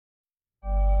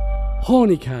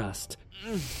Hornycast.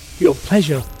 Your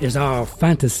pleasure is our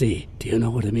fantasy. Do you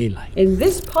know what I mean? Like, in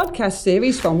this podcast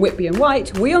series from Whitby and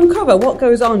White, we uncover what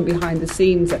goes on behind the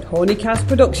scenes at Hornycast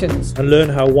Productions and learn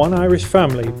how one Irish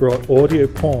family brought audio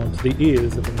porn to the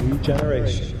ears of a new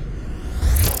generation.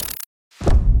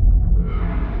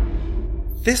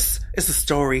 This is a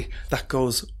story that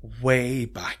goes way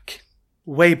back.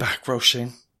 Way back,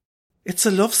 Roisin. It's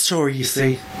a love story, you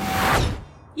see.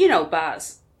 You know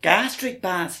Baz. Gastric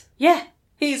Baz? Yeah.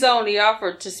 He's only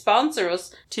offered to sponsor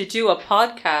us to do a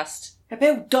podcast.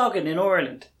 About dogging in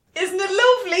Ireland. Isn't it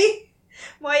lovely?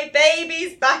 My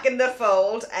baby's back in the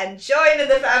fold and joining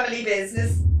the family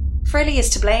business. Frilly is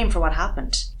to blame for what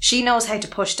happened. She knows how to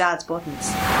push Dad's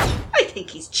buttons. I think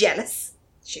he's jealous.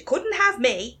 She couldn't have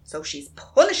me, so she's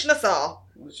punishing us all.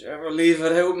 Would you ever leave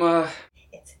it out, Ma?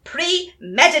 It's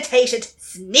premeditated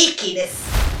sneakiness.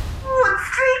 Oh, I'm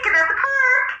streaking at the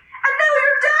park. And now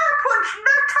you're down punching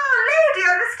that tall lady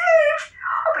on the stage.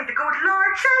 Oh, by the good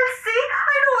Lord, Chelsea,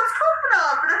 I know it's tough and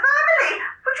all for the family,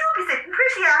 but you'll be sitting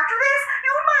pretty after this.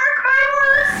 You mark my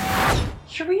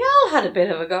words. Sure, we all had a bit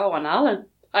of a go on Alan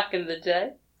back in the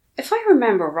day. If I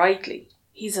remember rightly,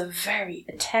 he's a very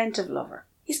attentive lover.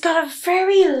 He's got a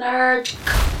very large...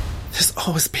 There's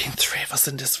always been three of us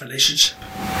in this relationship.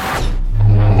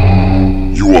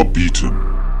 You are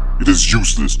beaten. It is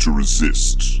useless to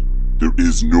resist. There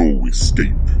is no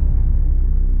escape.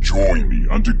 Join me,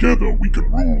 and together we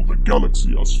can rule the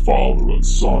galaxy as father and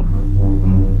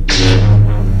son.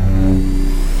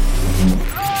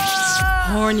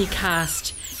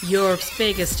 Hornycast, Europe's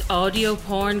biggest audio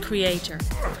porn creator.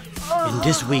 In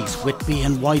this week's Whitby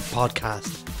and White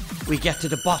podcast, we get to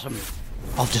the bottom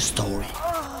of the story.